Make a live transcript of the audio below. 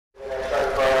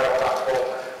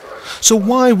So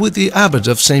why would the abbot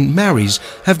of St. Mary's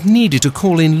have needed to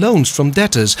call in loans from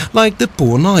debtors like the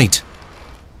poor knight?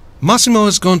 Massimo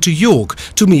has gone to York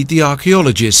to meet the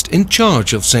archaeologist in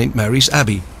charge of St. Mary's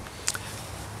Abbey.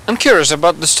 I'm curious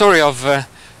about the story of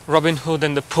Robin Hood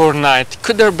and the poor knight.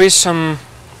 Could there be some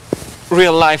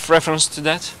real-life reference to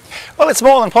that? Well, it's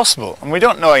more than possible, and we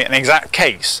don't know an exact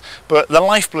case, but the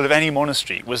lifeblood of any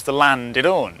monastery was the land it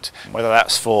owned, whether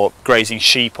that's for grazing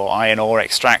sheep or iron ore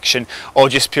extraction, or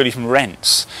just purely from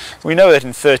rents. We know that in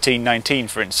 1319,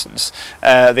 for instance,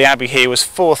 the abbey here was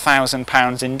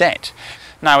 £4,000 in debt.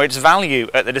 Now, its value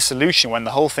at the dissolution, when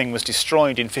the whole thing was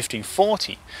destroyed in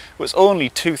 1540, was only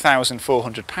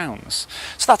 £2,400.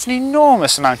 So that's an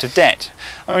enormous amount of debt.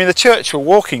 I mean, the church we're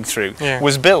walking through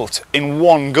was built in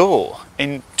one go,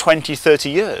 in 20,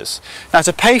 30 years. Now,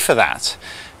 to pay for that,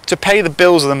 to pay the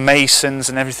bills of the masons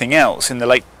and everything else in the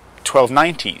late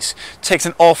 1290s, takes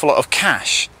an awful lot of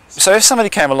cash. So if somebody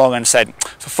came along and said,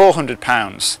 for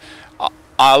 £400,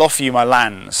 I'll offer you my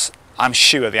lands, I'm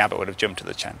sure the abbot would have jumped at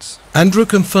the chance. Andrew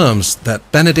confirms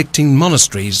that Benedictine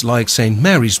monasteries like St.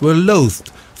 Mary's were loathed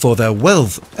for their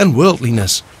wealth and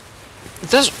worldliness.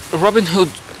 Does Robin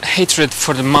Hood's hatred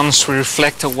for the monastery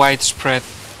reflect a widespread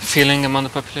feeling among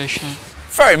the population?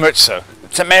 Very much so.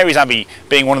 St. Mary's Abbey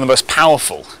being one of the most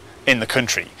powerful in the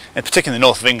country, and particularly in the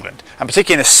north of England, and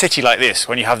particularly in a city like this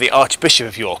when you have the Archbishop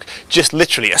of York just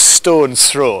literally a stone's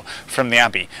throw from the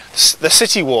abbey. The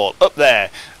city wall up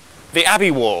there, the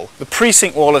abbey wall, the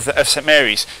precinct wall of St.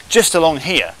 Mary's, just along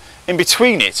here, in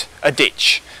between it, a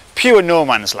ditch, pure no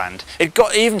man's land. It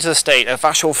got even to the state of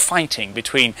actual fighting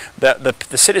between the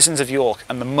citizens of York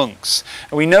and the monks.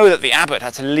 And we know that the abbot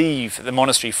had to leave the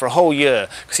monastery for a whole year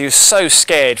because he was so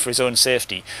scared for his own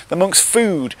safety. The monks'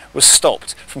 food was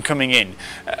stopped from coming in.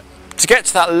 To get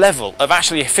to that level of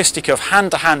actually a fisticuff,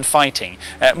 hand-to-hand fighting,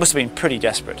 must have been pretty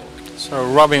desperate. So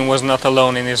Robin was not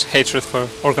alone in his hatred for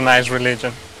organised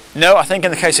religion? No, I think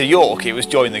in the case of York, it was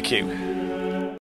join the queue.